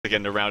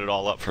again, to round it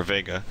all up for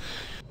Vega.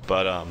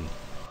 But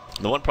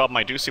the one problem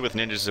I do see with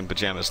Ninjas and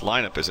Pyjamas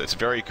lineup is it's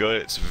very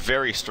good, it's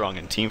very strong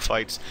in team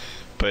fights,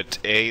 but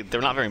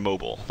they're not very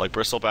mobile. Like,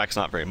 Bristleback's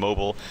not very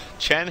mobile.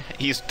 Chen,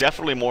 he's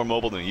definitely more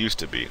mobile than he used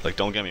to be, like,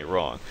 don't get me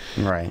wrong.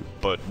 Right.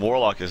 But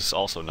Warlock is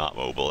also not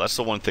mobile. That's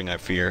the one thing I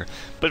fear.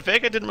 But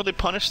Vega didn't really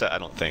punish that, I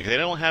don't think. They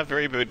don't have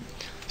very good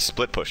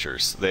split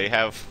pushers. They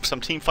have some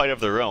team fight of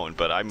their own,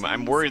 but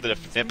I'm worried that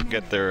if Nip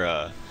get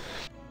their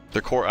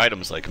core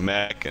items like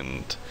mech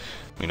and,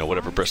 you know,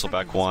 whatever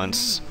Bristleback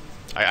wants,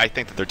 I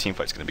think that their team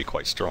fight's going to be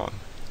quite strong.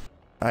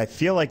 I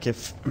feel like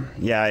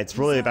yeah, it's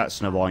really about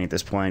snowballing at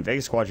this point.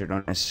 Vega Squadron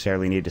don't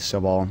necessarily need to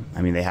snowball.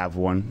 I mean, they have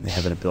one. They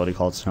have an ability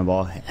called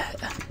snowball.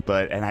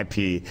 But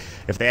NIP,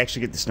 if they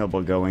actually get the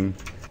snowball going,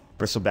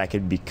 Bristleback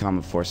could become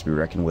a force to be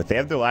reckoned with. They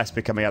have their last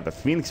pick coming out, the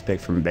Phoenix pick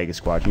from Vega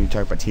Squadron. You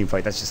talk about team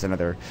fight, that's just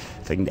another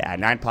thing to add.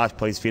 9Posh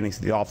plays Phoenix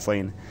in the off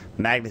lane.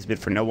 Magnus bid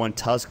for no one.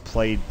 Tusk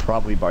played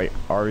probably by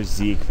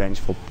RZ.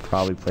 Vengeful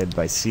probably played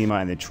by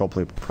Seema. And then Troll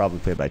probably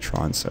played by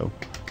Tron. So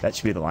that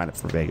should be the lineup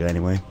for Vega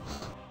anyway.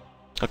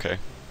 Okay.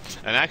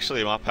 And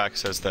actually, Mopac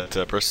says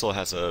that Bristol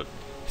has a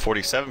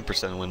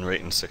 47% win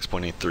rate and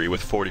 6.83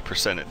 with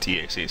 40% at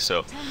TAC.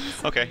 So,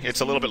 okay,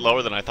 it's a little bit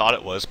lower than I thought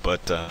it was,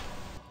 but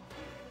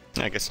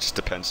I guess it just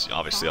depends,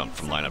 obviously,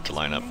 from lineup to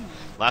lineup.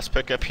 Last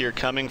pickup here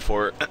coming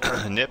for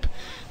Nip,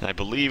 and I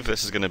believe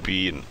this is going to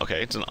be,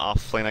 okay, it's an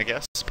off lane, I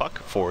guess, puck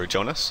for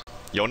Jonas.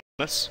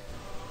 Jonas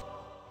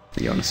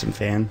Jonas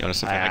fan.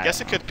 I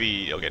guess it could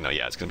be, okay, no,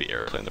 yeah, it's going to be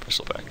Arrow playing the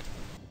Bristleback.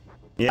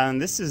 Yeah,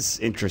 and this is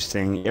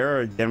interesting.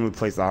 Arrow generally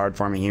plays the hard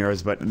farming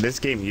heroes, but this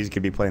game he's going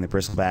to be playing the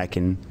Bristleback,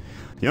 and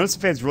Jonas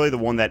fan's really the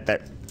one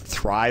that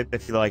thrives, I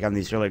feel like, on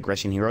these early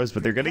aggression heroes,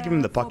 but they're going to give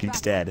him the puck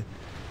instead.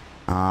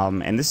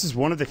 And this is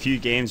one of the few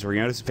games where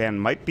Jonas fan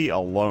might be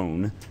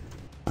alone.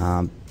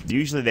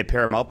 Usually they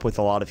pair him up with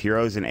a lot of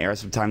heroes, and Arrow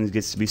sometimes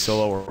gets to be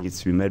solo or gets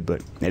to be mid,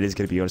 but it is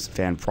going to be Jonas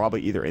fan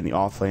probably either in the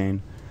off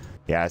lane.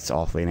 Yeah, it's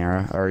off lane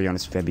Arrow, or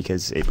Jonas fan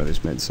because 8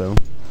 Mother's mid, so.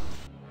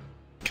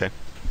 Okay.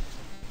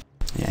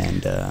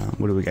 And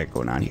what do we got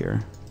going on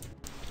here?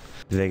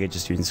 Vega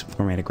just doing some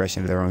format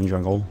aggression to their own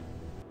jungle.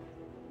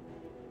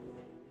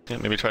 Yeah,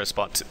 maybe try to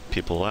spot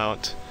people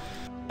out.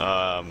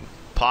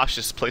 Posh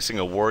is placing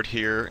a ward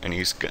here, and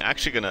he's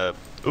actually gonna.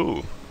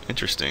 Ooh,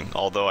 interesting.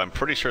 Although I'm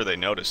pretty sure they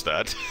noticed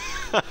that.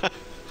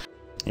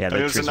 Yeah, I mean,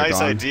 it was a nice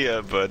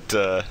idea, but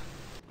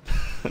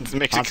it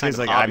makes it kind of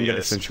like, obvious. I'm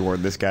gonna sentry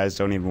ward this, guys.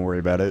 Don't even worry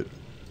about it.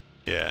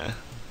 Yeah,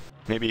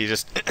 maybe he's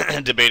just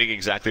debating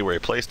exactly where he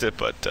placed it,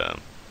 but.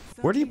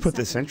 Where do you put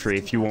the sentry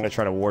if you want to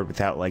try to ward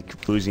without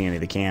like losing any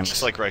of the camps?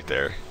 Just like right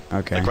there.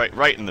 Okay. Like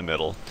right in the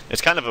middle.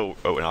 It's kind of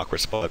an awkward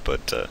spot,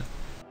 but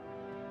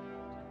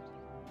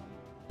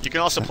you can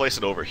also place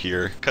it over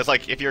here, because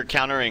like if you're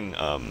countering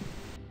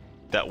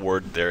that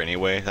ward there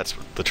anyway, that's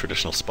the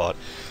traditional spot.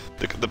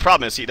 The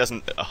problem is he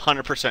doesn't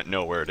 100%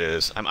 know where it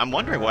is. I'm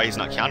wondering why he's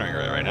not countering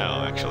it right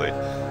now. Actually,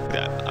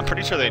 yeah, I'm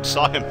pretty sure they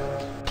saw him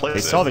place it.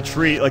 They saw the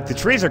tree. Like the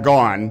trees are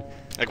gone.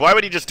 Like, why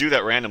would he just do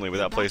that randomly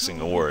without placing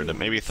a ward?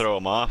 Maybe throw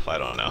him off? I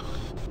don't know.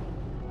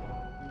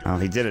 Oh,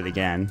 he did it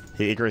again.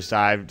 He Icarus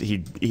dived.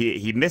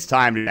 He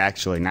mistimed it,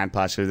 actually.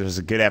 9Posh, there was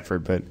a good effort,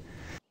 but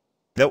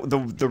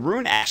the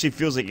rune actually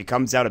feels like it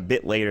comes out a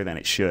bit later than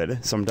it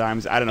should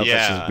sometimes. I don't know if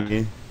that's just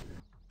me.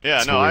 Yeah,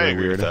 it's no, really I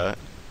agree with that.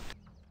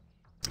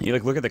 You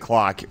like look at the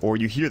clock, or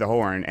you hear the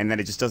horn, and then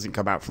it just doesn't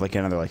come out for like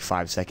another like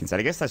 5 seconds. And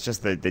I guess that's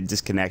just the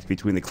disconnect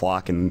between the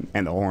clock and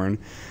the horn.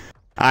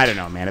 I don't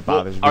know, man. It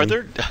bothers me. Are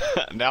there...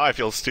 now I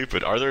feel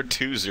stupid. Are there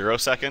 2 0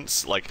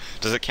 seconds? Like,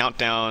 does it count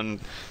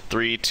down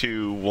 3,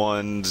 2,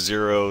 1,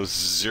 0,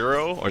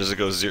 0? Or does it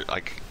go 0?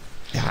 Like...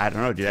 Yeah, I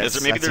don't know,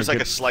 dude. Maybe there's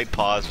like a slight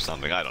pause or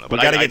something. I don't know. But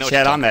we gotta get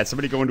chat on that.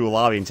 Somebody go into a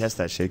lobby and test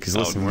that shit, because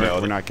listen,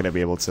 we're not gonna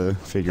be able to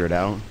figure it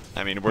out.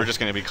 I mean, we're just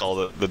gonna be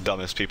called the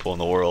dumbest people in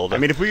the world. I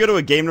mean, if we go to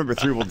a game number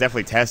 3, we'll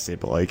definitely test it,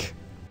 but like...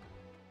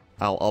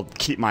 I'll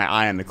keep my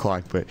eye on the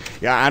clock, but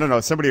yeah, I don't know.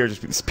 Somebody or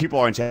just people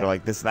on chat are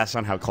like, that's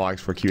not how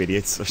clocks work, you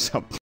idiots, or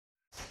something.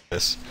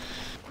 This.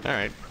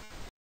 Alright.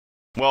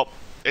 Well,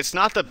 it's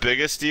not the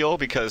biggest deal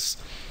because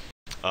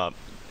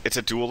it's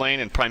a dual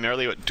lane, and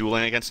primarily a dual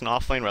lane against an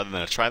off lane rather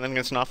than a tri lane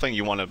against an off lane,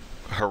 you want to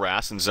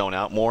harass and zone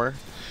out more.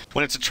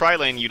 When it's a tri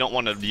lane, you don't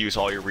want to use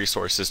all your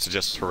resources to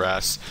just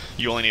harass.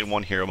 You only need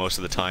one hero most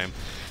of the time,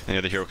 and the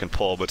other hero can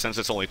pull, but since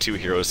it's only 2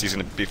 heroes, he's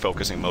going to be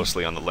focusing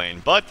mostly on the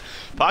lane. But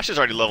Posh is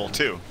already level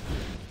 2.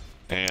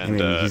 And I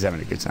mean, he's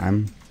having a good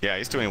time. Yeah,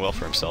 he's doing well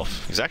for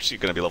himself. He's actually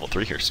going to be level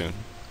 3 here soon.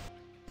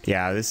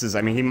 Yeah, this is,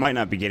 I mean, he might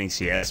not be getting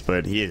CS,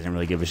 but he doesn't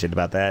really give a shit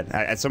about that.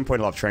 At some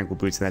point, he'll have Tranquil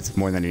Boots, and that's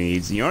more than he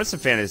needs. Jonas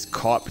fan is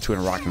caught between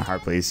a rock and a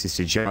hard place. He has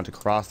to jump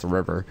across the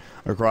river,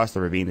 or across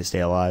the ravine to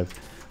stay alive.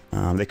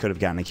 They could have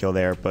gotten a kill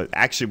there, but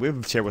actually, we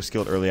have Terrible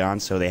skilled early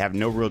on, so they have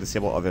no real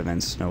disable other than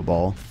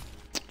Snowball,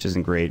 which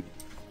isn't great.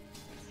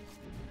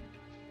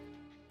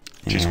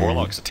 Jeez,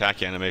 Warlock's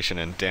attack animation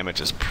and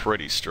damage is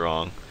pretty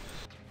strong.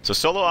 So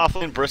solo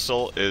offlane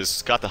Bristol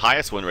is got the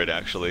highest win rate,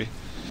 actually.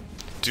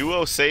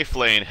 Duo safe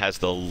lane has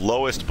the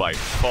lowest by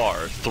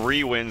far,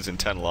 3 wins and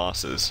 10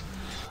 losses.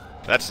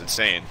 That's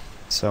insane.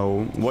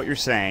 So what you're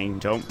saying,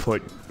 don't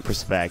put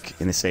Perspec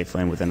in the safe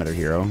lane with another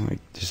hero. Like,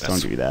 just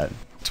don't do that.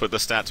 That's what the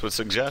stats would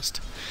suggest.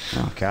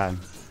 Oh god,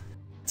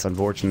 it's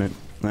unfortunate.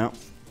 Well,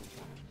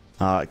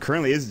 it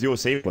currently is dual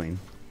safe lane,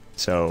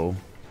 so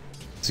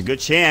it's a good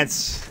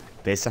chance,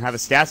 based on how the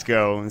stats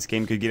go, this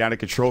game could get out of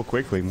control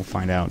quickly. And we'll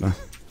find out. You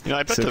know,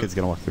 I bet Silkid's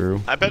gonna walk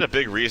through. I bet a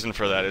big reason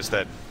for that is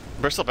that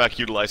Bristleback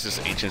utilizes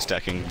ancient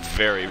stacking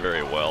very,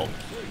 very well.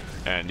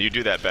 And you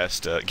do that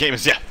best. Game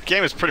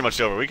is pretty much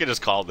over. We could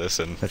just call this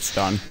and That's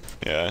done.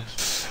 yeah.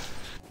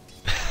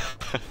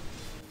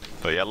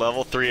 But yeah,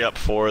 level 3 up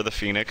for the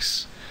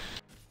Phoenix.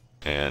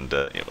 And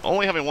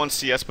only having 1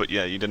 CS, but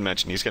yeah, you did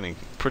mention he's getting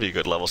pretty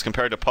good levels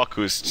compared to Puck,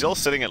 who's still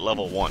sitting at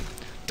level 1.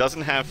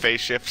 Doesn't have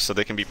phase shift, so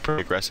they can be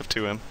pretty aggressive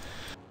to him.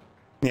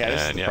 Yeah,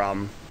 this is the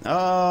problem.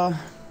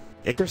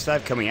 Icarus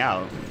dive coming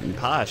out. And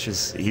Posh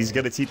he's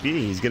gonna TP.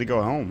 He's gonna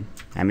go home.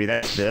 I mean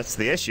that's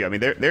the issue. I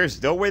mean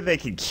there's no way they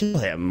can kill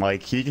him.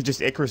 Like he could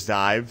just Icarus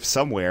dive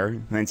somewhere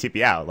and then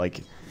TP out.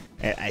 Like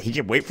he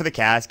can wait for the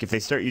cask. If they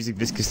start using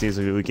viscous needles,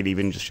 we could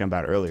even just jump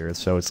out earlier.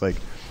 So it's like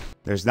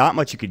there's not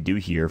much you could do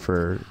here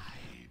for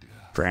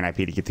NIP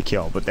to get the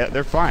kill. But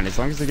they're fine as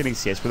long as they're getting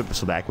CS with the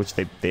bristleback, which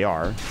they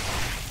are.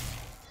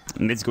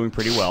 Mid's going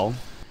pretty well.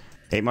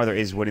 8 Mother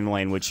is winning the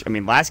lane, which, I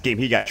mean, last game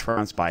he got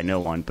trounced by no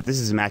one, but this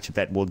is a matchup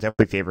that will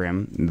definitely favor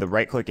him. The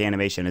right-click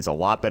animation is a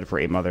lot better for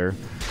 8 Mother.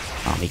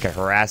 He can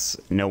harass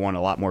no one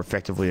a lot more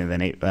effectively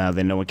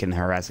than no one can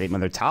harass 8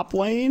 Mother top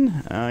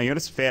lane.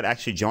 Jonas Fad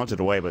actually jaunted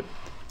away, but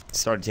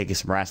started taking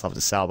some harass left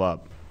to salve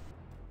up.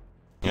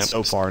 Yep.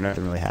 So far,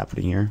 nothing really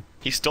happening here.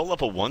 He's still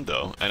level 1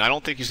 though, and I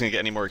don't think he's gonna get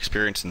any more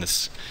experience in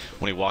this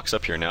when he walks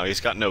up here now. He's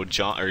got no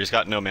he's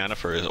got no mana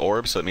for his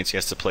orb, so that means he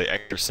has to play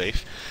extra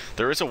safe.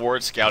 There is a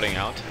ward scouting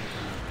out,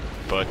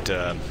 but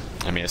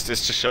I mean it's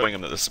just showing him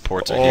that the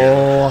supports are here.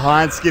 Oh,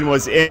 Hanskin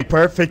was in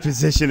perfect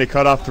position to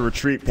cut off the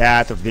retreat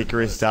path of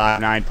Icarus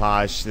dive 9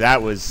 Posh.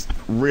 That was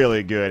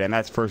really good, and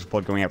that's first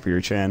blood going out for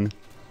your chin.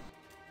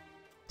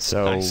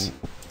 So nice.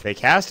 They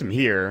cast him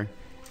here,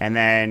 and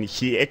then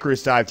he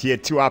Icarus dived. He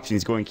had 2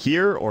 options, going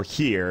here or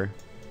here.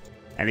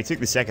 And he took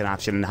the second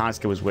option, and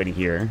Hanska was waiting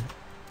here.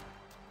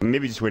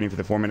 Maybe just waiting for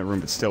the 4-minute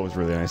room, but still was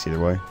really nice either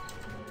way.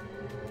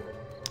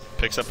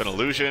 Picks up an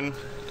illusion.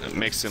 It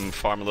makes him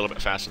farm a little bit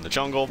faster in the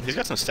jungle. He's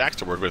got some stacks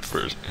to work with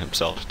for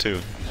himself, too.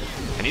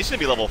 And he's going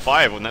to be level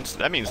 5, and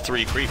that means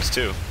 3 creeps,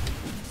 too.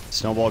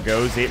 Snowball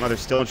goes. 8 Mother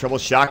still in trouble.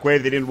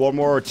 Shockwave, they did 1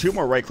 more or 2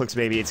 more right clicks,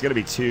 maybe. It's going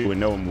to be 2, and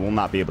no one will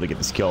not be able to get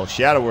this kill.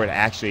 Shadow Word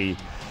actually...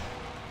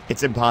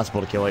 It's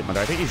impossible to kill 8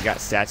 Mother. I think he's got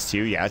stats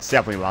too. Yeah, it's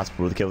definitely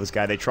possible to kill this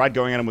guy. They tried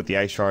going at him with the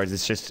ice shards.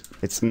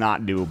 It's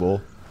not doable.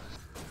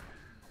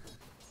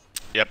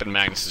 Yep, and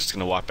Magnus is just going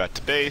to walk back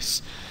to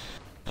base.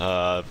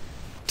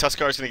 Tuskar's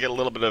going to get a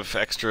little bit of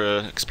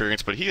extra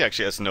experience, but he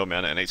actually has no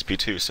mana and HP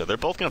too, so they're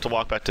both going to have to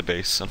walk back to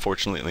base,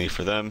 unfortunately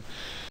for them.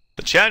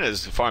 The Chen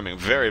is farming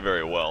very,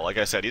 very well. Like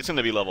I said, he's going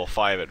to be level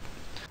 5 at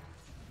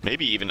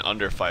maybe even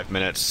under 5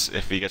 minutes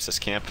if he gets this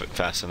camp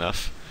fast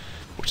enough,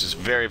 which is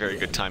very, very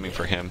good timing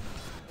for him.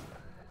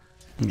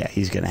 Yeah,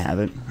 he's gonna have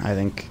it, I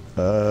think.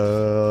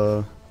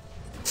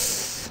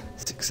 6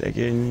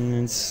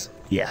 seconds.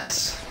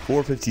 Yes.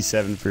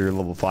 457 for your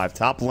level 5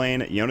 top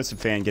lane. Jonas and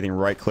Fan getting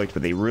right-clicked,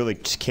 but they really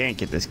just can't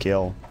get this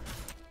kill.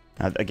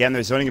 Again,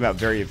 they're zoning him out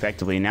very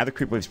effectively. Now the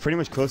creep wave's pretty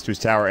much close to his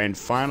tower, and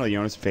finally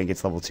Jonas and Fan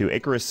gets level 2.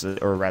 Icarus,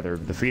 or rather,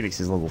 the Phoenix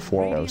is level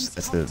 4, though,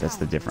 so that's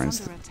the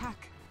difference.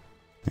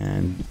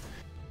 And,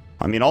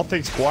 I mean, all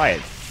things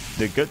quiet.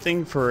 The good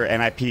thing for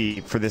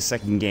NIP for this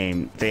second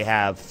game, they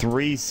have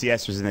 3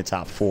 CSers in the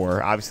top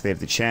 4. Obviously, they have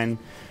the Chen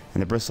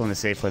and the Bristle in the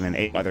safe lane, and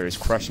 8 Mother is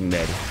crushing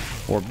mid.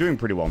 Or doing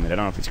pretty well mid. I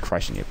don't know if he's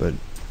crushing it, but...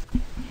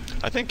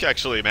 I think,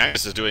 actually,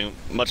 Magnus is doing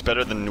much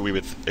better than we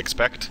would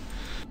expect.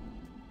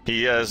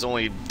 He has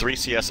only 3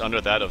 CS under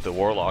that of the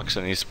Warlocks,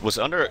 and he was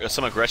under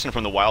some aggression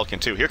from the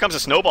Wildkin, too. Here comes a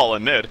Snowball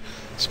in mid.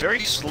 It's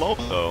very slow,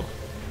 though.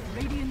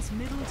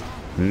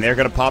 And they're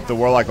going to pop the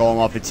Warlock Golem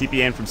off the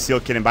TPN from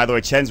Sealkin. And by the way,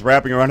 Chen's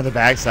wrapping around to the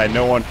backside.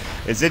 No one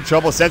is in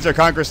trouble. Sensor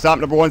Conqueror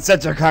Stomp number 1.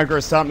 Sensor Conqueror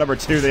Stomp number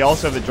 2. They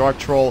also have the Dark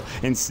Troll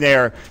and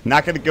Snare.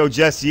 Not going to go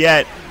just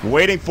yet.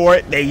 Waiting for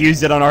it. They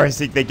used it on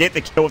Arctic. They get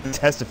the kill with the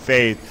Test of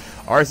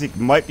Faith. Arctic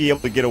might be able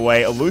to get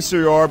away.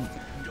 Illusory Orb.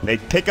 They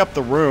pick up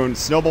the rune.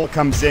 Snowball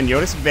comes in.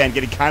 Jonas and Van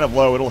getting kind of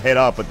low. It'll hit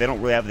up, but they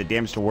don't really have the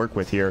damage to work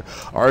with here.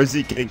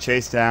 RZ getting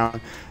chased down.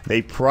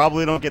 They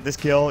probably don't get this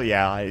kill.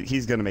 Yeah,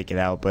 he's going to make it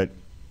out, but...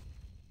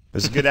 It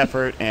was a good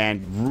effort,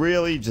 and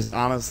really, just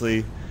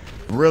honestly,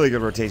 really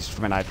good rotation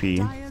from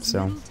NIP.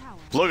 So,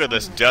 look at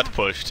this death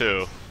push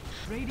too.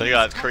 They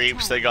got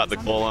creeps, they got the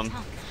golem.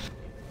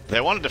 They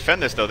want to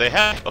defend this though. They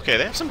have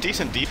some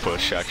decent D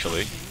push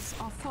actually.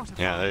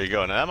 Yeah, there you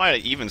go. Now that might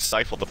have even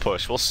stifled the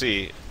push. We'll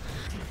see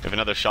if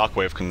another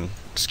shockwave can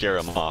scare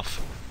him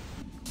off.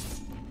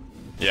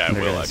 Yeah, it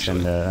will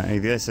actually.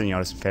 They're gonna send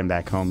Jonas and Fan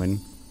back home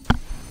and.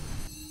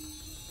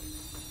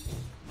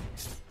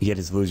 He had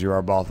his lose your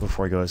orb off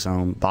before he goes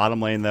home. Bottom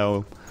lane,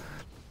 though,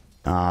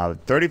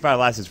 35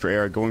 last hits for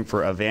Era, going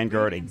for a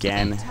Vanguard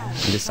again. And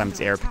this time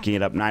it's Era picking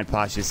it up. 9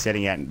 Pasha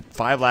sitting at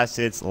 5 last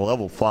hits,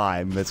 level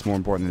 5. That's more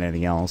important than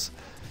anything else.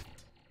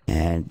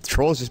 And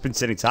Troll's just been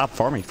sitting top,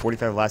 farming.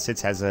 45 last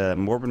hits, has a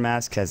Morbid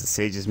Mask, has a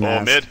Sage's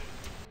Mask. Mid.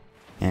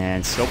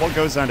 And Snowball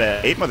goes on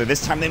to 8 Mother.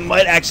 This time they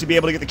might actually be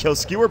able to get the kill.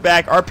 Skewer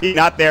back, RP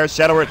not there.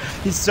 Shadowward,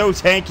 he's so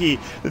tanky.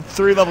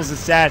 3 levels of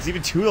stats,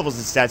 even 2 levels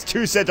of stats.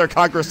 2 Centaur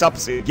Conqueror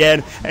stops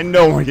again, and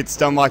no one gets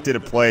stun locked into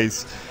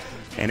place.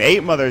 And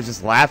 8 Mother is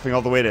just laughing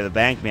all the way to the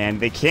bank, man.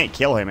 They can't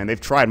kill him, and they've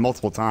tried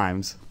multiple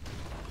times.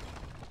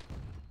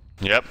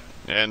 Yep,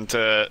 and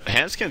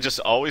Hanskin just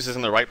always is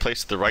in the right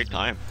place at the right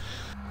time.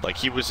 Like,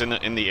 he was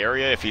in the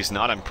area. If he's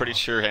not, I'm pretty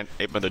sure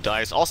 8 Mother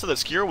dies. Also, that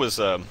Skewer was,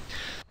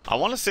 I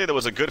want to say that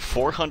was a good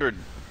 400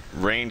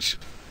 range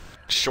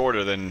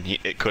shorter than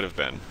it could have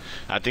been.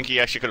 I think he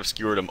actually could have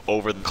skewered him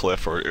over the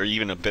cliff or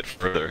even a bit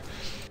further.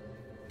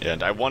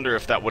 And I wonder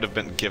if that would have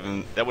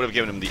given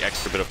him the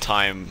extra bit of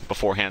time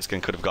before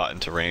Hanskin could have gotten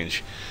to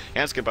range.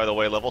 Hanskin, by the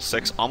way, level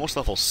 6, almost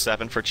level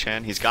 7 for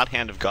Chen. He's got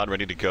Hand of God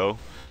ready to go.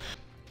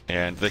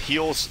 And the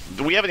heals,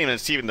 we haven't even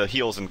seen the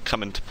heals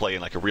come into play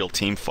in like a real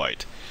team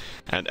fight.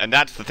 And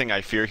that's the thing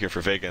I fear here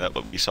for Vega, that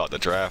what we saw at the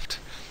draft.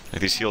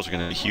 Like, these heals are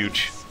going to be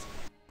huge.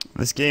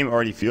 This game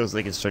already feels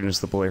like it's starting to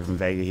slip away from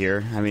Vega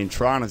here. I mean,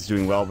 Tron is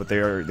doing well, but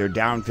they're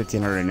down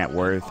 1,500 in net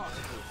worth.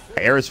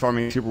 Era's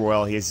farming super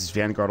well. He has his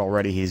Vanguard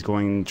already. He's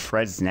going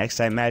Treads next,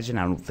 I imagine.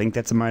 I don't think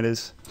that's a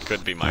Midas.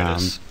 Could be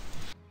Midas.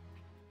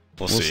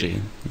 We'll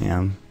see.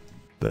 Yeah.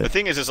 But the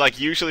thing is like,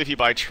 usually if you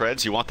buy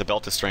Treads, you want the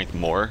Belt of Strength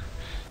more,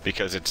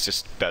 because it's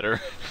just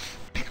better.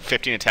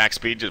 15 attack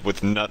speed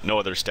with no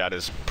other stat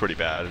is pretty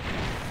bad.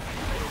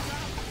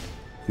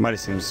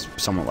 Midas seems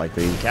somewhat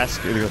likely. Cast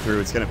is going to go through.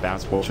 It's going to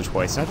bounce once or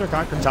twice. Centaur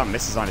Conqueror top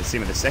misses on his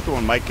team. The second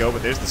one might go,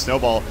 but there's the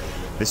Snowball.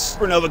 The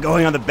Supernova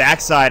going on the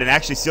backside, and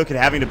actually Sealkid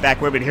having to back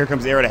away, but here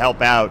comes Era to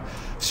help out.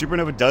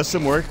 Supernova does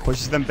some work,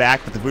 pushes them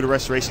back, but the Voodoo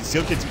Restoration,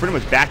 Sealkid's pretty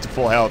much back to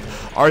full health.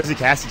 Arzik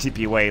has to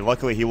TP away.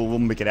 Luckily, he will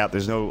make it out.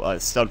 There's no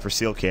stun for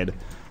Sealkid.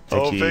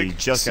 He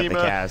just got the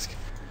cask.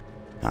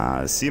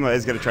 Seema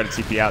is going to try to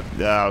TP out.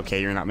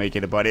 Okay, you're not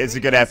making it, buddy. It's a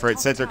good effort.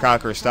 Centaur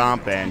Conqueror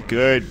Stomp, and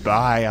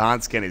goodbye.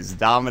 Hanskin is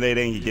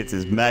dominating. He gets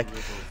his mech,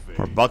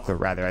 or Buckler,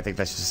 rather. I think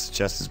that's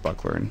just his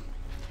Buckler.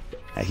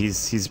 And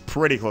he's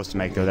pretty close to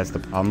mech, though. That's the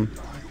problem.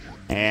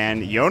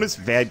 And Jonas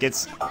Vad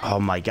gets... Oh,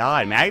 my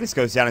God. Magnus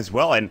goes down as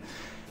well. And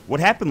what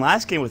happened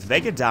last game with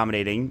Vega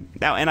dominating,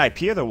 now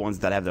NIP are the ones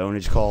that have the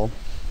ownage call.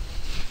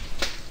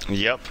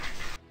 Yep.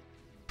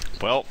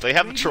 Well, they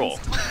have the troll.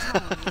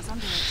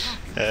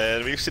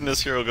 And we've seen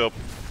this hero go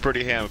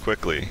pretty ham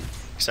quickly.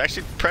 He's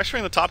actually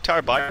pressuring the top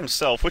tower by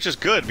himself, which is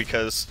good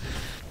because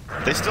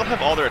they still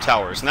have all their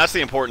towers. And that's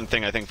the important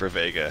thing, I think, for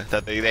Vega.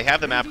 That they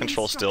have the map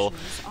control still.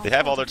 They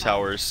have all their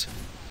towers.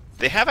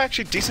 They have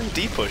actually decent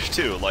D-push,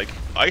 too. Like,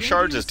 Ice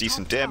Shards is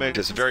decent damage.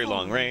 It's very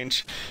long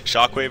range.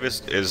 Shockwave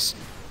is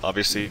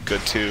obviously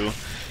good, too.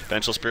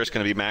 Vengeful Spirit's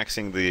going to be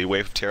maxing the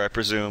Wave of Terror, I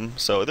presume.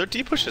 So their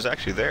D-push is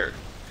actually there.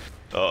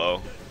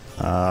 Uh-oh.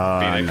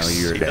 I know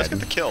you're dead. He does get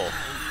the kill.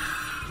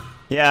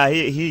 Yeah,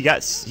 he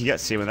got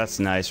Seaman. That's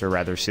nice, or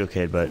rather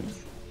Sealkid, but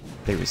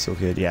I think it was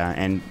Sealkid,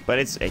 yeah.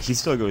 But he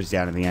still goes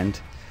down in the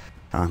end.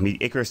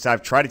 Icarus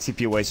Dive tried to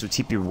TP away, so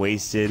TP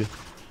wasted.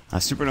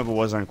 Supernova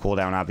was on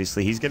cooldown,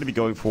 obviously. He's going to be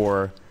going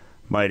for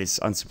Midas,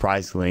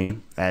 unsurprisingly,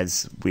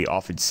 as we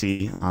often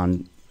see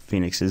on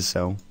Phoenixes.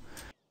 So,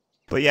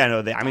 but yeah,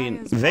 no, I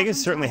mean,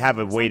 Vegas certainly have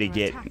a way to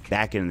get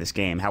back into this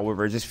game.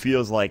 However, it just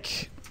feels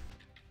like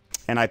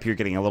NIP are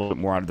getting a little bit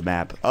more out of the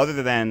map,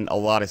 other than a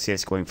lot of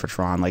CS going for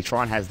Tron. Like,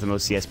 Tron has the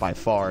most CS by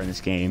far in this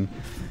game,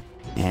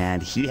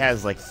 and he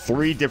has like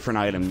 3 different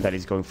items that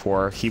he's going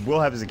for. He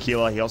will have his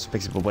Aquila. He also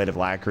picks up a Blade of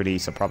Alacrity,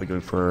 so probably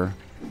going for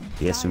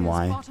the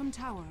SNY.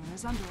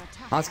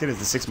 Hanskin is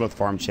the 6th most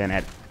farm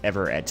Chen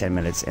ever at 10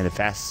 minutes, and the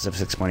fastest of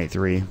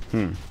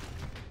 6.83.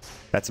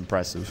 That's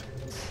impressive.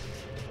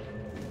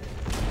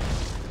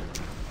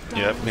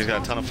 Yep, he's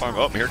got a ton of farm.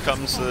 Oh, here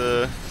comes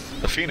the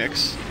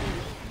Phoenix.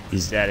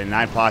 He's dead, and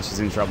 9 Posh is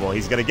in trouble.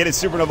 He's going to get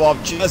his Supernova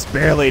off just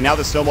barely. Now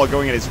the Snowball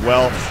going in as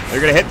well.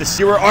 They're going to hit the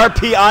Sewer.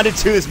 RP onto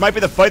 2. This might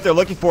be the fight they're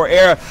looking for.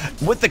 Era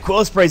with the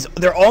Quill Sprays.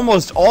 They're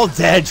almost all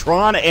dead.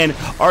 Tron and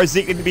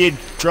RZ going to be in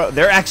trouble.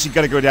 They're actually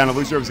going to go down. A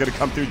loser is going to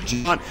come through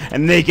John,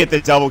 and they get the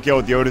double kill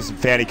with the Otis and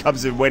Fanny.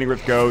 Comes in, Waiting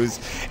Rift goes.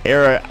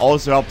 Era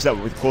also helps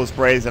out with Quill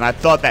Sprays, and I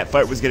thought that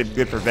fight was going to be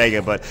good for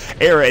Vega, but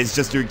Era is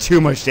just doing too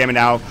much damage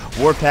now.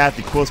 Warpath,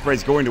 the Quill Spray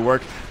is going to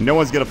work. No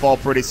one's going to fall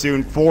pretty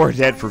soon. 4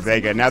 dead for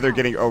Vega. Now they're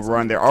getting overrun.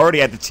 They're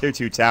already at the tier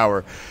 2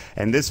 tower,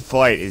 and this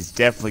fight is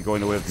definitely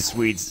going the way of the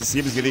Swedes.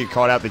 Seema's going to get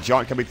caught out. The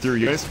Jaunt coming through.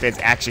 Jonas Fan's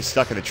actually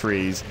stuck in the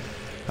trees,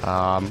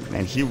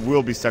 and he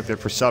will be stuck there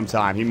for some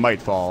time. He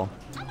might fall.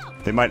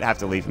 They might have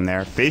to leave him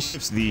there. Face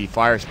shifts the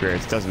Fire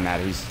Spirits. Doesn't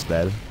matter. He's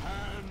dead.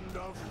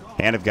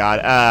 Hand of God.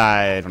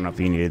 I don't know if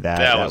he needed that.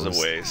 That was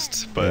a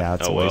waste, but yeah,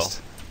 it's a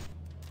waste.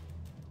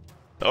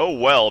 Oh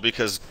well,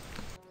 because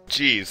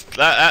jeez,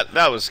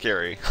 that was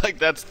scary. Like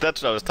that's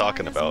what I was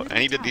talking about. And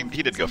he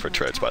did go for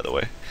treads, by the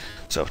way.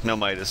 So no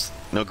Midas,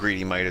 no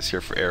greedy Midas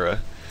here for Era.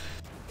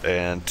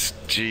 And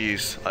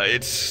geez,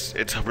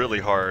 it's really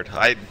hard.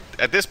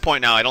 At this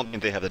point now, I don't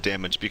think they have the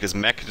damage because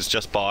Mech is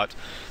just bought.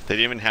 They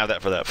didn't even have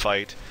that for that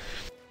fight.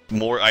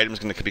 More items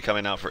going to be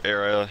coming out for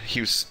Era.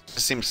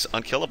 Seems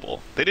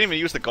unkillable. They didn't even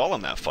use the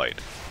Golem that fight.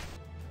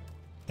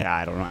 Yeah,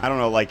 I don't know. I don't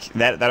know. Like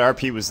that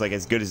RP was like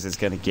as good as it's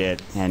gonna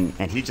get, and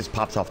he just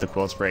popped off the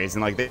quill sprays,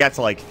 and like they got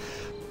to like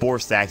 4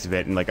 stacks of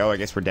it, and like, oh, I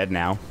guess we're dead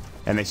now,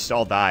 and they just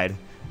all died.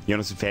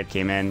 Jonas Fed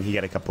came in, he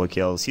got a couple of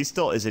kills. He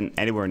still isn't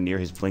anywhere near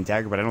his blink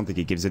dagger, but I don't think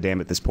he gives a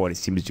damn at this point.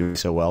 His team is doing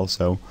so well.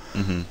 So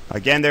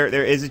again,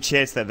 there is a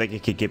chance that Vega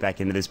could get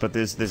back into this, but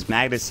this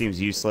Magnus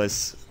seems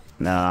useless.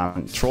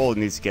 Troll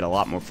needs to get a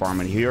lot more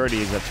farming. He already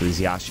is up to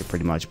his Yasha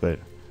pretty much, but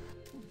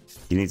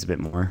he needs a bit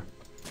more.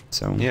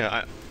 So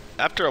yeah,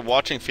 after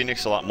watching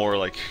Phoenix a lot more,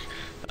 like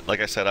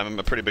I said, I'm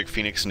a pretty big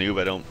Phoenix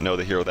noob. I don't know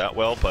the hero that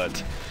well,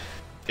 but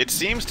it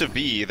seems to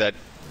be that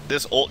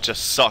this ult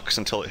just sucks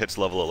until it hits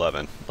level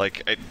 11.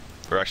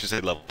 Or I should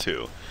say level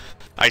 2.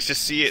 I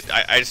just see it.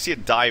 I just see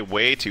it die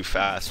way too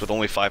fast with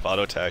only 5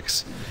 auto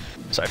attacks.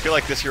 So I feel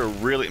like this hero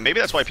really. Maybe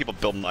that's why people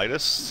build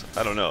Midas.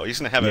 I don't know. He's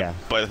gonna have it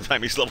by the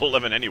time he's level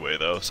 11 anyway,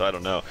 though. So I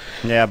don't know.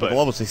 Yeah, but the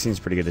level 16 is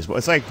pretty good as well.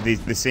 It's like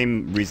the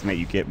same reason that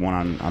you get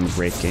one on the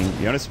Wraith King.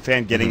 Jonas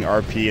Fan getting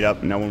RP'd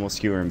up. No one will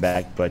skewer him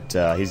back, but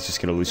he's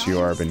just gonna lose your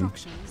orb. And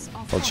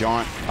well,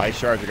 Jaunt, Ice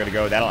Shards are gonna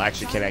go. That'll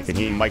actually connect, and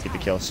he might get the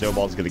kill.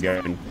 Snowball's gonna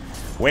go. And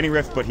Waning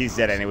Rift, but he's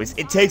dead anyways.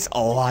 It takes a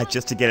lot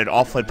just to get an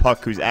offlane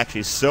Puck who's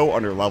actually so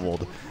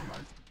underleveled.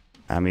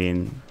 I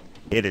mean,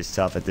 it is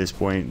tough at this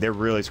point. They're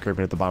really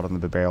scraping at the bottom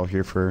of the barrel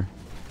here for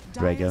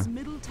Vega.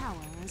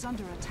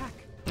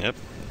 Yep.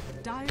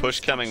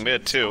 Push coming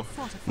mid too.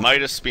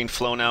 Midas being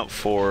flown out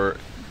for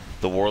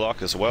the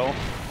Warlock as well.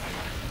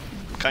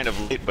 Kind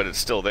of late, but it's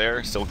still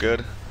there, still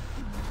good.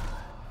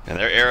 And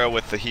their Era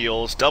with the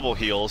heals, double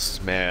heals,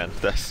 man,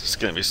 that's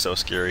gonna be so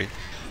scary.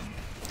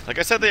 Like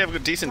I said, they have a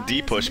decent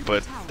D push,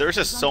 but there's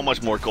just so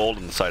much more gold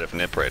on the side of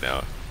Nip right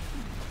now.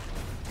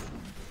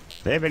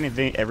 They have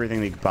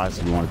everything they could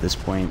possibly want at this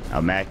point.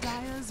 A mech.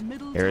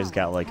 Era's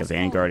got like a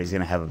Vanguard. He's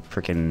gonna have a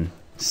freaking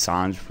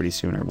Sanj pretty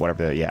soon, or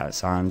whatever. Yeah,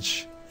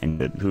 Sanj,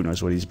 and who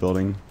knows what he's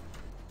building.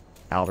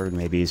 Albert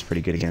maybe he's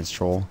pretty good against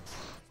Troll.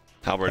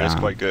 Albert is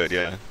quite good,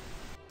 yeah.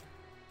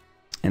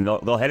 And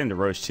they'll head into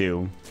Roche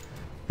too.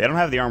 They don't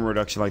have the armor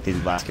reduction like they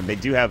did last game. They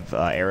do have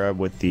Era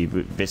with the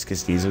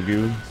viscous diesel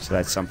goo, so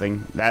that's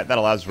something that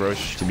allows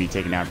Roche to be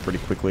taken out pretty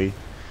quickly.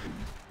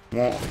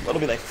 Well, it'll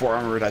be like 4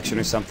 armor reduction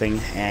or something,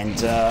 and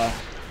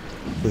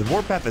with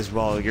Warpath as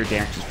well, your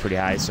damage is pretty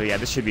high. So yeah,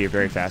 this should be a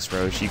very fast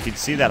Roche. You can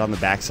see that on the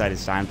backside of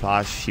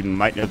Steinposh. He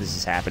might know this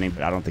is happening,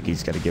 but I don't think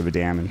he's going to give a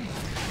damn. And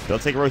they'll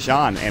take Roche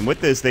on. And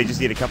with this, they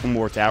just need a couple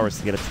more towers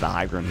to get up to the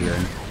high ground here.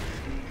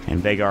 And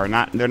Vega are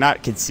they're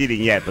not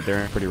conceding yet, but they're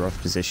in a pretty rough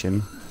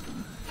position.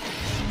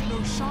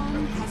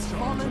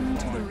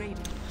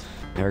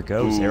 There it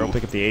goes. Arrow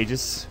pick up the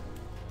Aegis.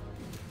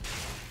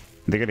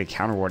 They're going to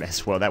counter ward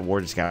as well. That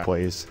ward just got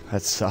plays.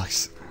 That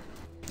sucks.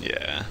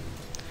 Yeah.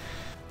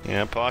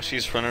 Yeah,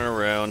 Poshy's running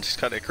around. He's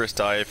got Icarus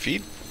die. I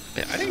think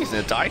he's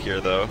going to die here,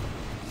 though.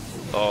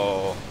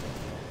 Oh.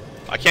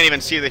 I can't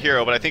even see the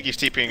hero, but I think he's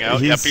TPing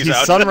out. He's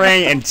out.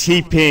 Sunray and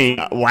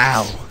TPing.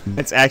 Wow.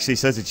 That's actually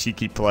such a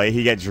cheeky play.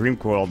 He got Dream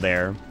Coiled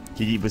there.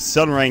 He was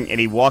Sunraying, and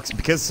he walks.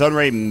 Because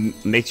Sunray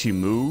makes you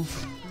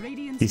move,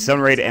 he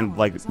Sunrayed and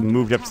like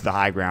moved up to the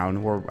high ground,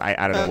 or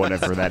I don't know,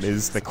 whatever that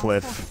is, the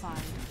cliff.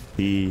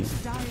 The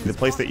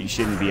place that you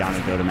shouldn't be on the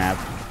Dota map.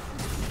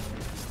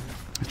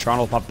 Tron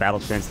will pop Battle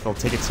Trance. They'll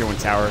take it to 1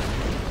 tower.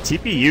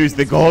 TP used.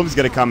 The Golem's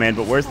going to come in,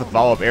 but where's the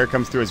follow-up? Air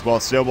comes through as well.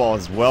 Snowball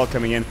as well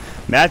coming in.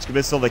 Magic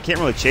Missile, they can't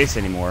really chase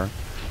anymore.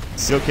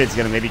 Steel Kid's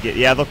going to maybe get...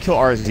 Yeah, they'll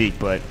kill Zeke,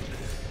 but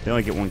they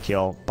only get 1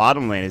 kill.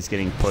 Bottom lane is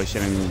getting pushed,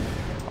 and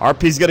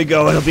RP's going to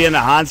go. It'll be in the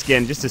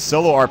Hanskin. Just a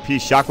solo RP.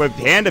 Shockwave.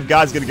 Hand of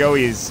God's going to go.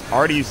 He's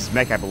already used his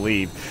mech, I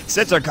believe.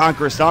 Sets our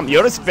Conqueror Stomp.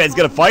 Yoda's Fed's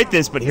going to fight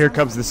this, but here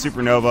comes the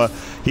Supernova.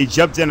 He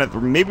jumped in at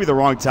maybe the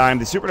wrong time.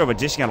 The Supernova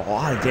dishing out a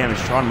lot of damage.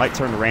 Tron might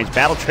turn the range.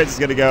 Battle Trance is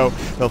going to go.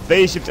 They'll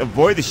phase shift,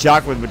 avoid the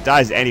Shockwave, but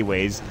dies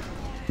anyways.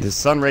 The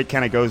Sunray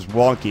kind of goes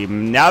wonky.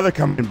 Now they're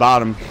coming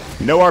bottom.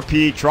 No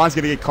RP. Tron's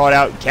going to get caught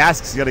out.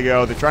 Cask's going to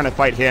go. They're trying to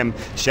fight him.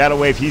 Shadow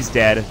Wave, he's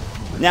dead.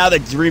 Now the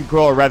Dream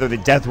Coil, or rather the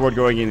Death Ward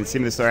going in, and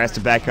Seam the Star has to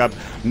back up.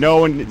 No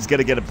one is going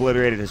to get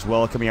obliterated as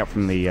well, coming out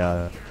from the...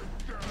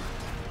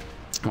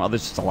 well,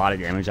 there's just a lot of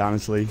damage,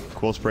 honestly.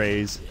 Cool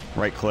sprays,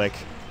 right click,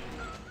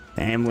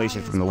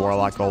 annihilation from the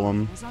Warlock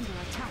Golem,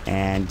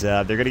 and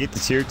they're going to get the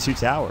tier 2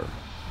 tower.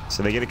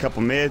 So they get a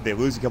couple mid, they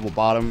lose a couple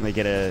bottom, they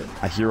get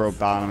a hero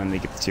bottom, and they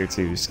get the tier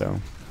 2, so...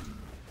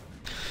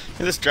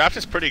 And this draft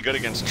is pretty good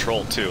against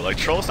Troll, too. Like,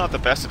 Troll's not the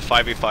best at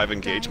 5v5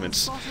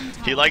 engagements.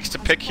 He likes to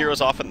pick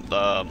heroes off,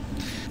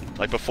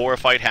 like, before a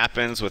fight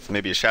happens with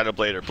maybe a Shadow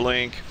Blade or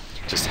Blink.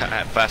 Just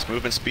have fast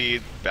movement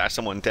speed, bash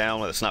someone down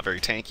that's not very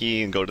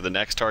tanky, and go to the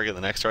next target,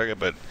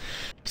 But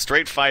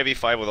straight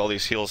 5v5 with all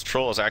these heals,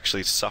 Troll is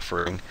actually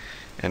suffering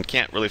and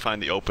can't really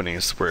find the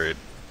openings where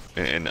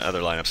in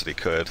other lineups that he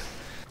could.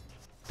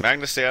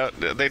 Magnus,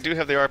 they do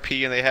have the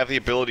RP and they have the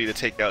ability to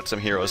take out some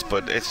heroes,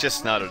 but it's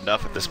just not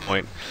enough at this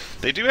point.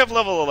 They do have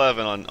level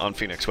 11 on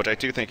Phoenix, which I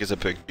do think is a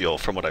big deal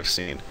from what I've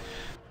seen.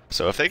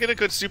 So if they get a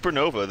good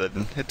supernova,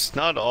 then it's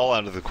not all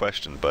out of the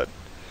question, but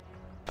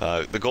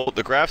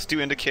the graphs do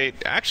indicate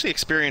actually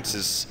experience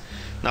is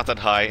not that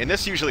high, and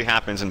this usually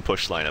happens in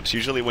push lineups.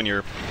 Usually when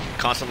you're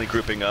constantly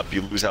grouping up,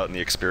 you lose out in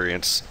the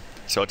experience.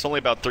 So it's only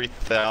about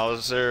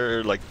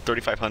 3,000, like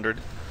 3,500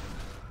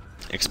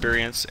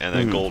 experience, and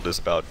then gold is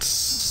about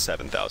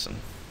 7,000.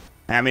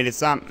 I mean,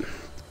 it's not.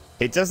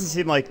 It doesn't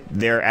seem like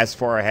they're as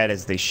far ahead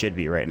as they should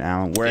be right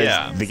now.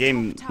 Whereas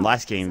the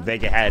last game,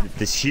 Vega had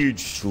this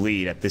huge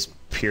lead at this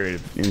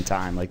period in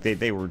time. Like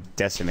they were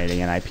decimating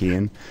NIP,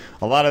 and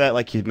a lot of that,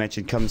 like you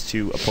mentioned, comes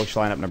to a push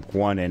lineup number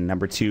 1 and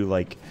number 2.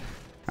 Like,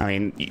 I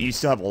mean, you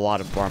still have a lot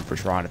of farm for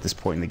Tron at this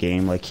point in the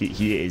game. Like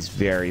he is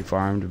very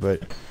farmed,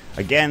 but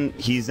again,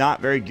 he's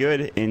not very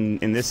good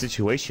in this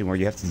situation where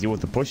you have to deal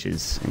with the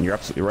pushes, and you're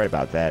absolutely right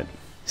about that.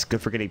 It's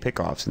good for getting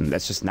pickoffs, and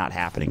that's just not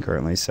happening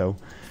currently. So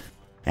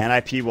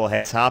NIP will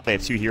head top. They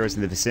have 2 heroes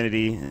in the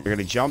vicinity. They're going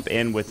to jump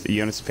in with the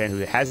Jonas fan, who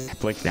has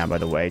Blink now, by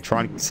the way.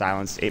 Tron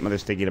silenced. 8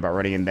 Mother's thinking about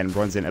running and then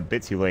runs in a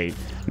bit too late.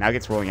 Now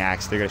gets Rolling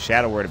Axe. They're going to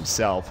Shadow Word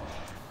himself.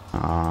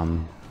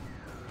 And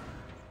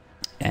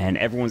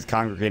everyone's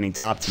congregating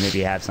top to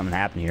maybe have something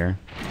happen here.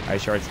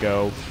 Ice Shards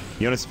go.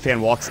 Jonas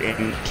fan walks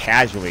in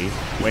casually.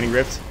 Waning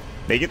Rift.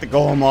 They get the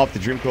golem off. The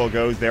Dream Coil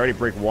goes. They already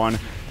break 1.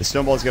 The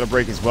Snowball is going to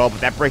break as well,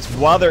 but that breaks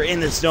while they're in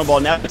the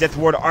Snowball. Now Death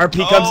Ward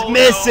RP comes.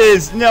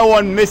 Misses! No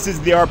one misses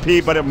the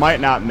RP, but it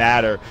might not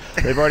matter.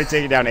 They've already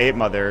taken down 8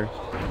 Mother.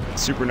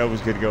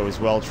 Supernova's good to go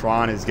as well.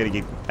 Tron is going to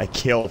get a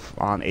kill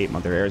on 8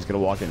 Mother. Air is going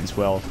to walk in as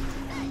well.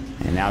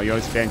 And now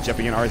Jonas fan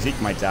jumping in. Arzik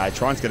might die.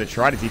 Tron's going to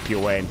try to DP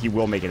away, and he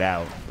will make it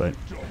out. But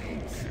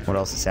what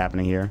else is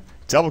happening here?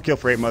 Double kill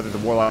for 8 Mother. The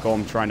Warlock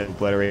Golem trying to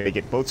obliterate. They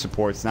get both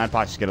supports.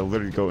 Nineposh is going to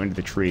literally go into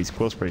the trees.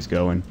 Quill Spray's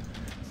going.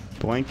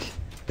 Blink.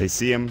 They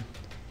see him.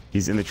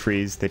 He's in the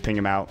trees. They ping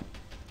him out.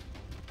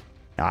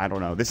 I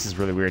don't know. This is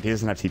really weird. He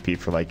doesn't have TP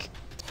for like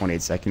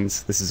 28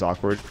 seconds. This is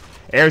awkward.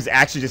 Air's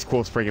actually just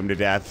Quill Spraying him to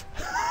death.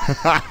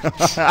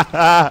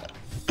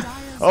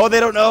 Oh, they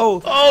don't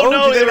know. Oh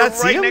no, they were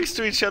right next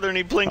to each other and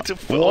he blinked to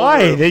full.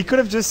 Why? They could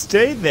have just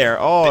stayed there.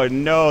 Oh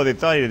no, they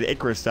thought he had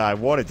Icarus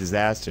dive. What a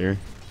disaster.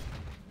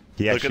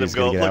 He look at him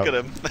go. Look at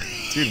him.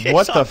 Dude,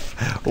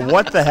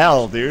 what the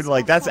hell, dude?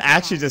 Like, that's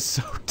actually just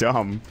so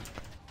dumb.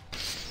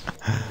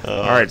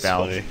 Oh, all right,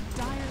 Valve. Funny.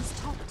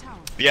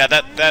 Yeah,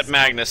 that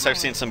Magnus, I've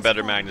seen some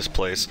better Magnus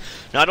plays.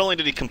 Not only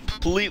did he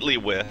completely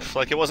whiff,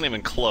 like it wasn't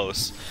even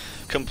close,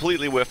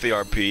 completely whiff the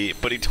RP,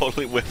 but he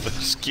totally whiffed the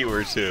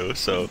skewer too,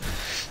 so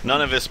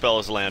none of his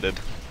spells landed.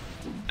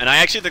 And I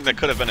actually think that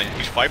could have been a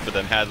huge fight for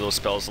them had those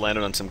spells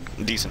landed on some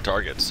decent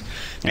targets.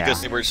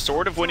 Because they were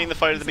sort of winning the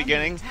fight at the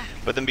beginning,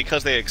 but then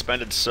because they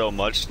expended so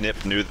much,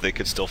 Nip knew that they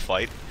could still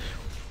fight,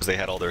 because they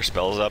had all their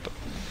spells up.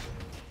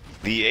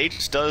 The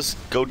H does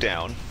go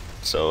down,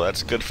 so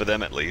that's good for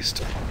them at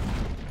least.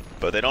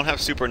 But they don't have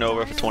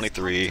Supernova for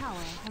 23,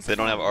 they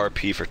don't have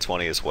RP for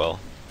 20 as well.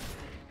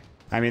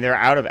 I mean, they're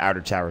out of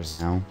outer towers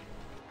now,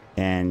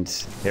 and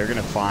they're going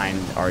to find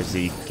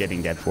RZ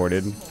getting dead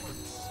forwarded,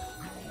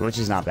 which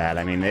is not bad.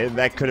 I mean,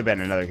 that could have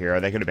been another hero.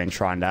 That could have been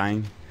Tron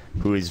dying,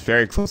 who is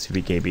very close to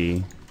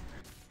BKB.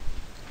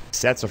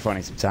 Sets are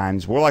funny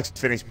sometimes. Warlock's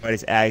finished by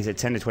his Ags at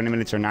 10 to 20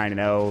 minutes or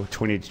 9-0,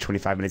 20 to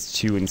 25 minutes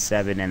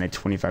 2-7, and at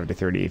 25 to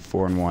 30,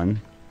 4-1.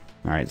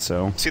 Alright,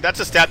 so... See, that's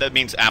a stat that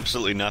means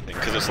absolutely nothing,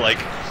 because it's like,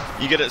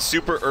 you get it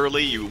super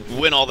early, you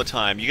win all the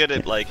time. You get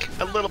it, like,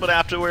 a little bit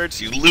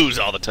afterwards, you lose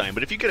all the time.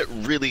 But if you get it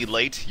really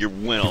late, you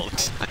win all the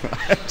time.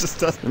 It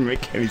just doesn't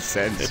make any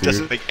sense, It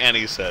doesn't make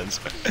any sense.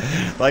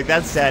 Like,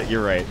 that stat,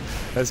 you're right.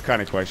 That's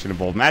kind of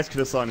questionable. Match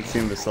Kudaslan and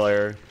Team the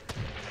Slayer.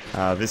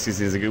 This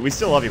is a good... We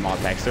still love you,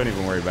 Montax. Don't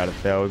even worry about it,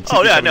 though.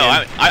 Oh, yeah,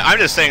 no, I'm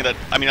just saying that,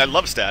 I mean, I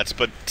love stats,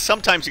 but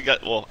sometimes you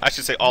got... Well, I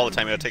should say all the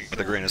time, you gotta take it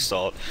with a grain of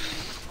salt.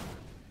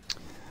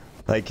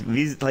 Like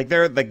these, like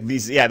they're like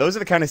these. Yeah, those are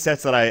the kind of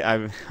sets that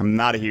I'm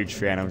not a huge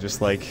fan of.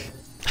 Just like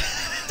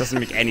doesn't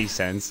make any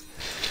sense.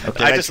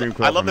 Okay,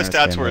 I love the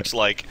stats where it's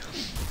like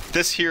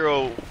this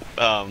hero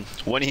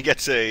when he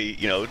gets a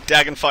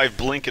Dagon 5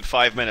 blink at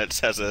 5 minutes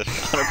has a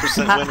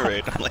 100% win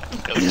rate. I'm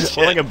like, no shit.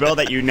 Or like a build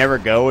that you never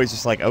go is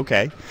just like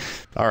okay,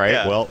 all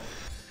right, well.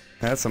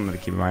 That's something to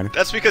keep in mind.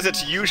 That's because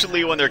it's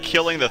usually when they're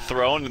killing the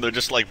throne and they're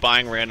just like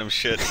buying random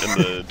shit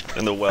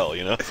in the well,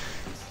 you know.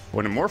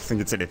 When a Morphling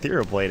gets an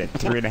Ethereal Blade at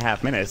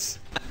 3.5 minutes.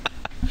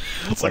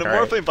 When a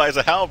Morphling buys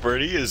a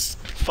Halberd, he is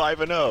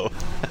 5-0.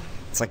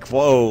 It's like,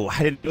 whoa,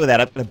 I didn't know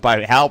that. I'm going to buy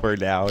a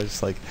Halberd now.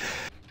 It's like,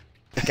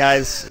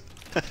 guys,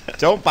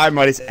 don't buy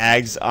Midas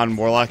Ags on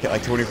Warlock at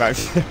like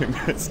 25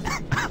 minutes.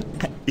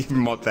 Even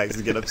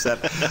Montax get upset.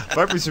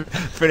 Farmers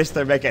finish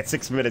their mech at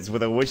 6 minutes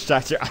with a Witch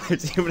Doctor on their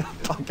team and a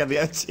Punk on the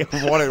other team,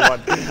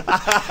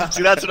 1-1.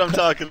 See, that's what I'm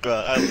talking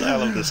about. I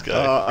love this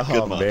guy.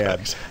 Good man.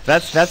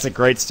 That's a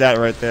great stat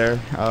right there.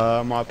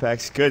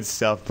 Montax, good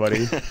stuff,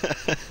 buddy.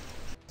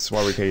 That's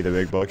why we pay you the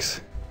big bucks.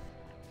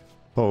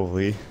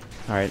 Holy.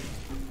 Alright.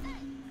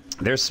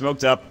 They're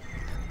smoked up.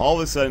 All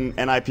of a sudden,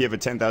 NIP have a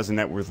 10,000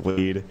 net worth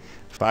lead,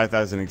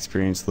 5,000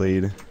 experience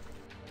lead,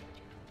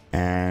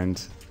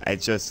 and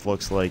it just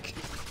looks like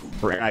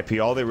for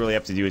NIP, all they really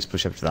have to do is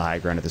push up to the high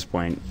ground at this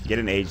point. Get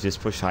an Aegis,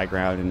 push high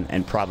ground,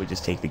 and probably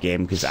just take the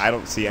game, because I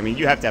don't see... I mean,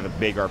 you have to have a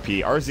big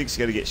RP. Arzik's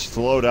going to get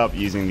slowed up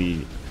using the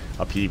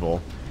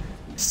upheaval.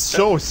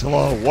 So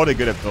slow. What a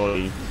good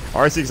ability.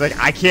 Arzik's like,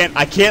 I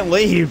can't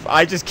leave.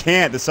 I just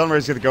can't. The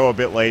Sunrise is going to go a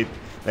bit late.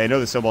 They know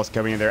the snowball's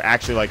coming in. They're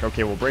actually like,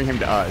 okay, we'll bring him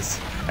to us,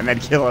 and then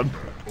kill him.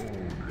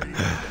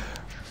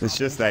 It's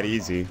just that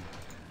easy.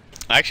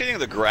 I actually think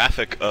the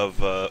graphic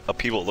of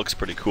upheaval looks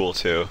pretty cool,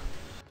 too.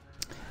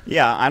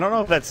 Yeah, I don't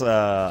know if that's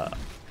a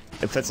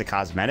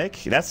cosmetic.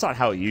 That's not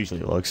how it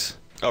usually looks.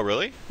 Oh,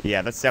 really?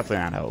 Yeah, that's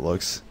definitely not how it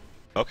looks.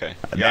 Okay.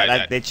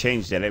 Yeah, they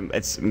changed it.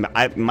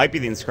 It might be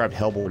the inscribed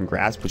Hellborn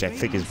Grasp, which I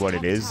think is what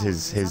it is.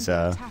 His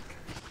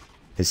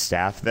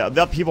staff.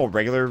 The upheaval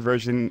regular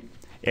version,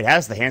 it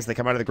has the hands that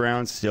come out of the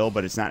ground still,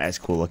 but it's not as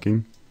cool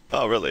looking.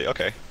 Oh, really?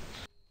 Okay.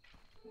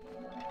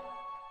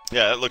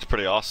 Yeah, that looks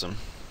pretty awesome.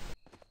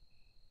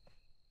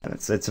 And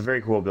it's a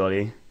very cool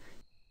ability. And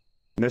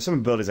there's some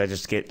abilities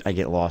I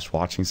get lost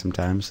watching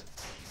sometimes.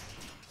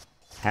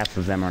 Half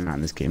of them are not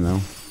in this game though.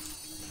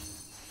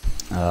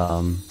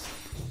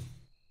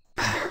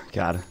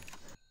 God,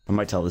 I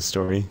might tell this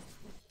story.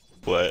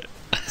 What?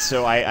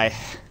 So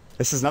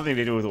this has nothing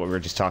to do with what we were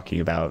just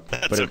talking about.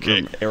 That's but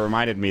okay. It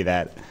reminded me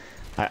that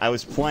I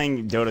was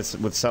playing Dota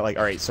with like,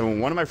 all right, so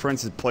one of my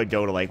friends had played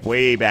Dota like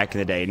way back in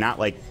the day, not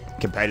like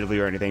competitively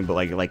or anything, but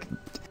like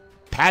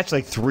patch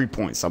like 3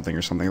 point something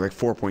or something, like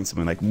 4 point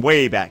something, like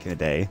way back in the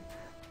day.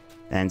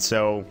 And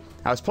so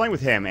I was playing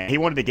with him, and he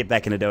wanted to get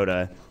back into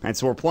Dota, and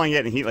so we're playing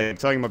it, and he like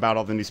telling him about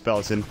all the new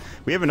spells, and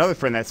we have another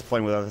friend that's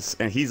playing with us,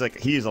 and he's like,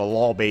 he is a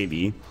lol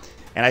baby,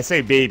 and I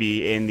say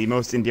baby in the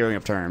most endearing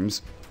of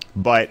terms,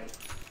 but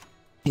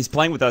he's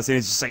playing with us, and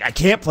he's just like, I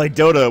can't play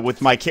Dota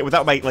with my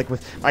without my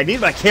I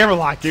need my camera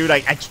lock, dude.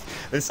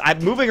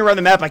 I'm moving around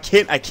the map. I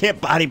can't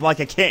body block.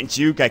 I can't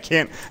juke. I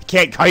can't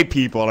kite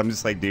people. And I'm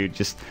just like, dude,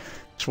 just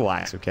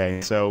relax,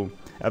 okay? So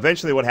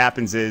eventually, what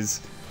happens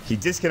is he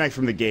disconnects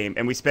from the game,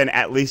 and we spend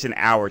at least an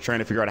hour trying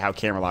to figure out how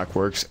camera lock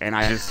works. And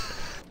I just,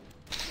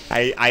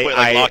 Wait,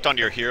 like locked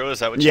onto your hero? Is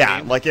that what you mean?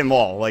 Yeah, like in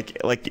LoL, like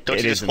don't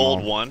you just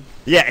hold one?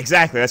 Yeah,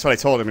 exactly. That's what I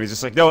told him, and he's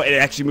just like, no, it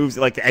actually moves.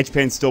 Like the edge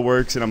pan still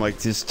works, and I'm like,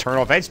 just turn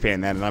off edge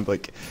pan then. And I'm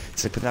like,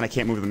 it's like, but then I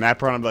can't move the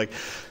map around. I'm like,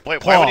 wait,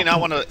 Paul, why would he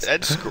not want to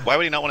edge? Why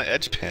would he not want to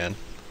edge pan?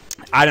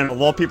 I don't know.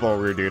 LoL people are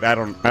weird, dude. I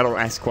don't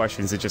ask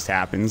questions. It just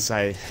happens.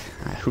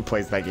 Who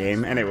plays that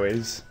game,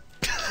 anyways?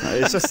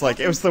 It's just like,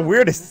 it was the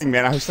weirdest thing,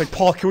 man. I was like,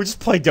 Paul, can we just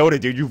play Dota,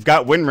 dude? You've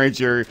got win rates.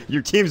 Your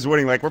team's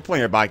winning. Like, we're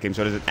playing a bot game,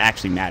 so does it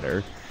actually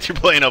matter? You're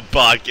playing a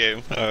bot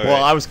game.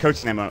 Well, I was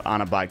coaching him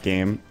on a bot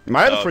game.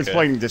 My other friend's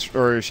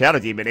playing Shadow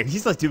Demon, and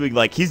he's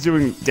like he's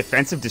doing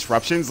defensive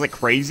disruptions like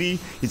crazy.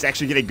 He's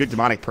actually getting good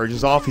demonic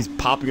purges off. He's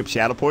popping up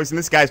Shadow Poison.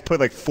 This guy's played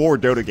like 4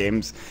 Dota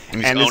games,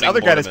 and this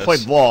other guy that's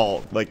played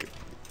LoL like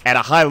at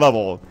a high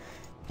level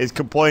is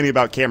complaining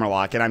about camera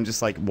lock, and I'm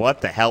just like, what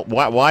the hell?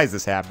 Why is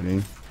this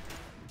happening?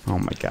 Oh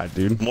my god,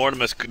 dude.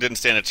 Mortimus didn't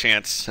stand a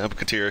chance up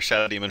to your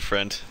Shadow Demon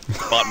friend.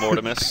 Bought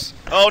Mortimus.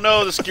 Oh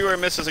no, the skewer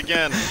misses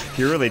again.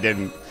 He really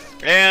didn't.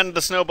 And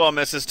the snowball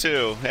misses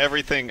too.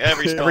 Every spell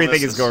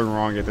Everything is going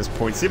wrong at this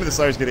point. See if the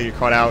Slayer's going to get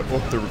caught out. Oh,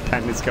 the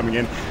Repentance coming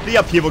in. The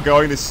upheaval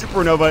going. The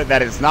Supernova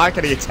that is not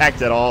going to get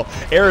attacked at all.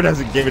 Arrow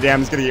doesn't give a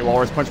damn. He's going to get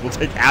Walrus Punch. Will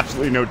take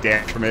absolutely no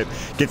damage from it.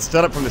 Gets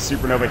stood up from the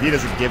Supernova. He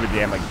doesn't give a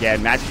damn.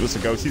 Again, Magic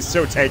Ghost. He's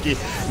so tanky.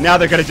 Now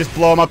they're going to just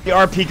blow him up. The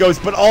RP goes,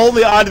 but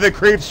only onto the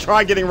creeps.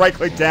 Try getting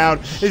right-click down.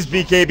 His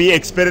BKB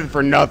expended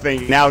for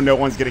nothing. Now no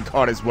one's getting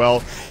caught as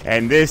well.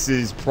 And this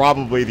is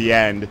probably the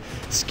end.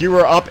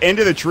 Skewer up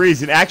into the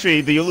trees, and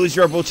actually the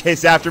Illusion Orb will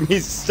chase after him.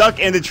 He's stuck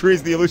in the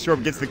trees. The Illusion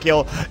Orb gets the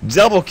kill.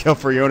 Double kill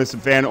for Jonas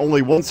and Fan.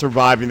 Only one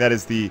surviving. That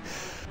is the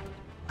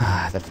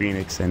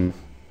Phoenix, and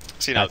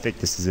see, now, I think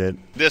this is it.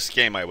 This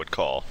game I would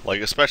call,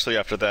 like, especially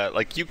after that.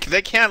 Like,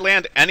 they can't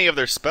land any of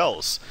their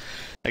spells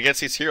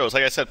against these heroes.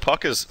 Like I said,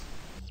 Puck is...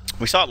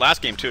 We saw it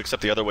last game too,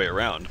 except the other way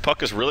around.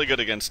 Puck is really good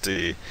against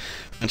the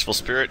Vengeful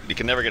Spirit. He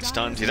can never get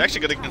stunned. He's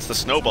actually good against the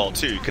Snowball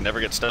too. You can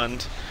never get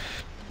stunned.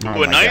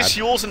 Ooh, a nice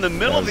Yules in the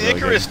middle of the really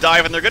Icarus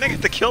dive, and they're going to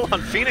get the kill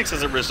on Phoenix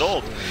as a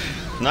result.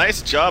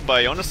 Nice job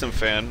by Jonas and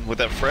Fan with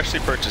that freshly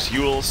purchased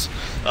Yules.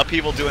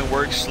 Upheaval doing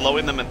work,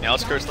 slowing them in the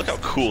outskirts. Look how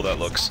cool that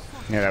looks.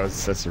 Yeah,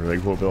 that's a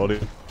really cool ability.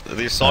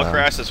 The Assault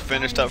Crash is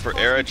finished up for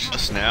Era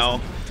just now.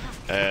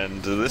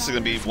 And this is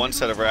going to be one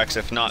set of racks,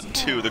 if not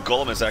 2. The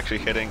Golem is actually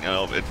hitting.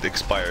 Oh, it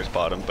expires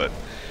bottom, but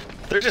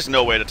there's just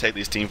no way to take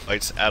these team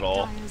fights at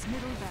all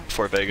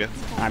for Vega.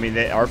 I mean,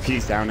 the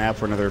RP's down now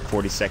for another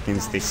 40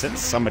 seconds. They sent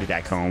somebody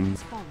back home.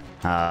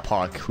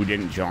 Puck, who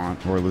didn't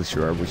jaunt or lose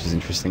your, which is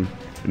interesting.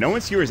 But no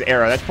one skewers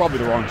Arrow. That's probably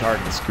the wrong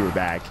target to skewer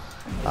back.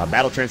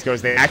 Battle Trance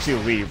goes, they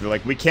actually leave. They're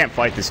like, we can't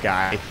fight this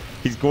guy.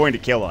 He's going to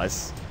kill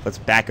us. Let's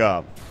back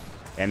up.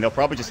 And they'll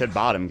probably just head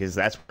bottom, because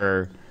that's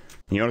where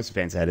Jonas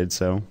Fan's headed,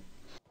 so...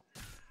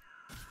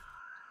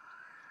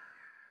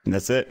 And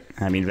that's it.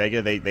 I mean,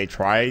 Vega, they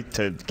try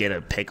to get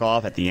a pick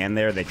off at the end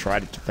there. They try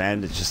to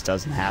defend. It just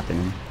doesn't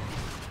happen.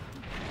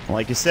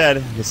 Like you said,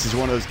 this is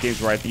one of those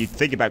games where you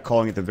think about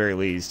calling at the very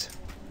least.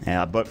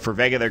 But for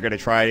Vega, they're going to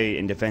try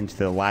and defend to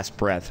the last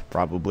breath,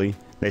 probably.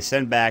 They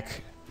send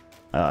back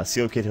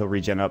Seal Kid. He'll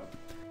regen up.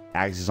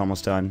 Axe is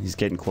almost done. He's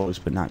getting close,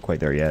 but not quite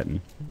there yet.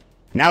 And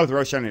now with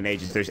Roshan and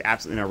Aegis, there's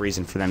absolutely no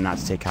reason for them not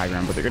to take high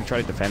ground, but they're going to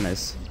try to defend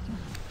this.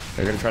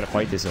 They're going to try to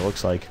fight this, it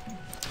looks like.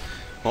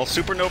 Well,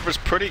 Supernova's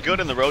pretty good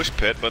in the Roche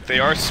pit, but they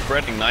are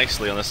spreading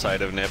nicely on the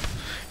side of Nip.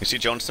 You see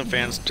Joneston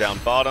fans down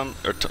bottom,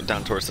 or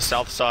down towards the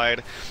south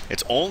side.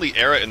 It's only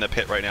Era in the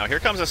pit right now. Here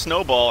comes a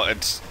snowball.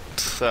 It's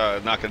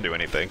not going to do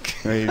anything.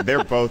 I mean,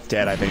 they're both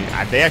dead, I think.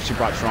 They actually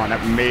brought Tron.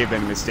 That may have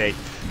been a mistake.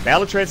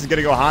 Battle Trance is going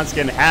to go.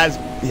 Hanskin has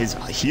his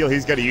heal.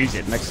 He's going to use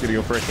it. Next is going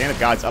to go first. Hand of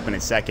God's up in a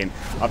second.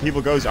 Up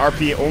people goes.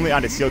 RP only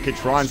onto Seal Kid.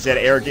 Tron's dead.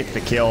 Era gets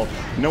the kill.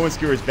 No one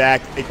skewers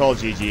back. They call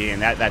GG,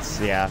 and that's,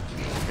 yeah.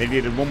 They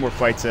needed one more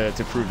fight to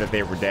prove that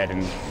they were dead,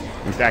 and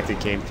in fact it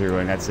came through,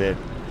 and that's it.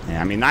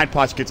 Yeah, I mean, 9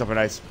 Posh gets up a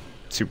nice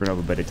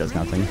supernova, but it does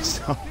nothing.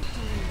 So,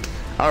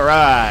 all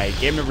right,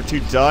 game number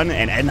 2 done,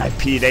 and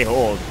NIP they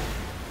hold.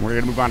 We're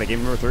gonna move on to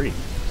game number 3.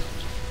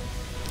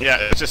 Yeah,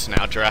 it's just an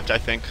outdraft, I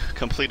think.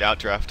 Complete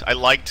outdraft. I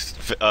liked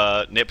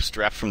Nip's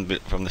draft from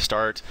the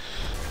start.